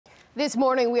This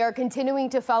morning, we are continuing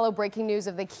to follow breaking news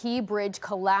of the Key Bridge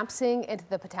collapsing into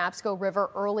the Patapsco River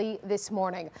early this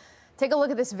morning. Take a look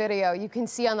at this video. You can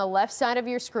see on the left side of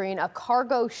your screen, a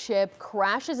cargo ship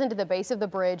crashes into the base of the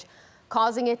bridge,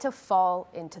 causing it to fall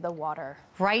into the water.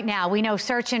 Right now, we know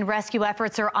search and rescue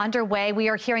efforts are underway. We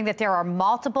are hearing that there are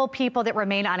multiple people that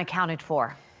remain unaccounted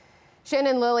for.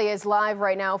 Shannon Lilly is live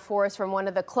right now for us from one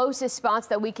of the closest spots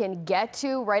that we can get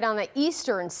to, right on the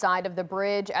eastern side of the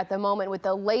bridge at the moment with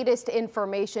the latest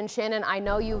information. Shannon, I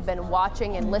know you've been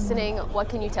watching and listening. What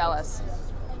can you tell us?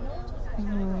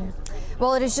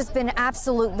 Well, it has just been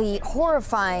absolutely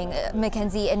horrifying,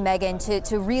 Mackenzie and Megan,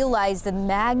 to realize the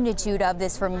magnitude of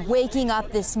this from waking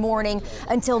up this morning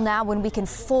until now when we can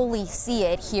fully see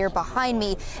it here behind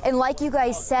me. And like you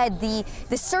guys said, the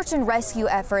search and rescue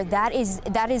effort, that is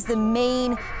the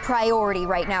main priority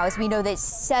right now, as we know that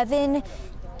 7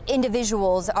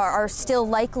 individuals are still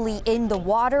likely in the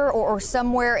water or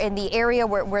somewhere in the area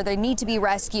where they need to be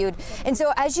rescued. And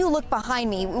so as you look behind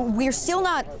me, we're still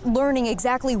not learning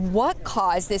exactly what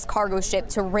caused this cargo ship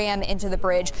to ram into the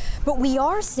bridge, but we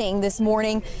are seeing this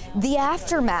morning the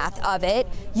aftermath of it.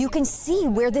 You can see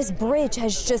where this bridge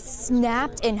has just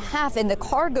snapped in half, and the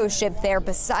cargo ship there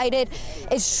beside it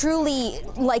is truly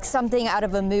like something out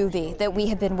of a movie that we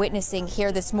have been witnessing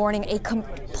here this morning, a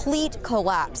complete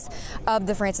collapse of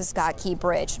the Francis Scott Key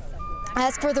Bridge.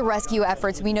 As for the rescue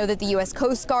efforts, we know that the U.S.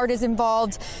 Coast Guard is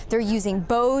involved. They're using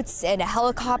boats and a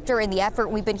helicopter in the effort.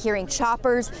 We've been hearing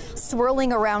choppers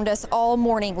swirling around us all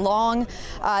morning long.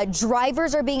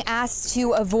 Drivers are being asked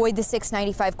to avoid the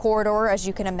 695 corridor. As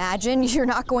you can imagine, you're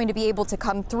not going to be able to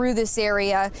come through this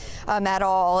area at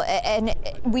all. And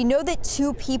we know that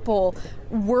 2 people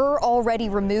were already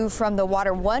removed from the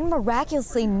water. One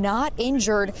miraculously not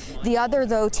injured, the other,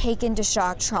 though, taken to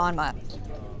shock trauma.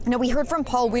 Now, we heard from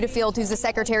Paul Whitfield, who's the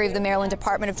Secretary of the Maryland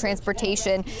Department of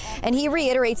Transportation, and he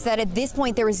reiterates that at this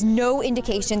point there is no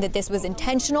indication that this was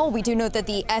intentional. We do know that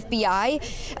the FBI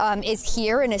is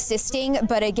here and assisting,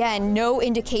 but again, no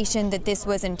indication that this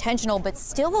was intentional, but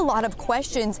still a lot of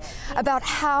questions about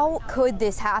how could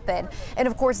this happen. And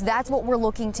of course, that's what we're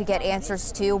looking to get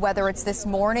answers to, whether it's this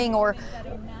morning or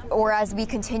as we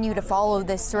continue to follow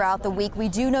this throughout the week. We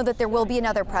do know that there will be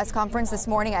another press conference this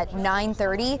morning at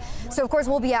 9:30. So of course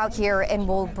we'll be out here and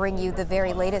we'll bring you the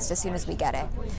very latest as soon as we get it.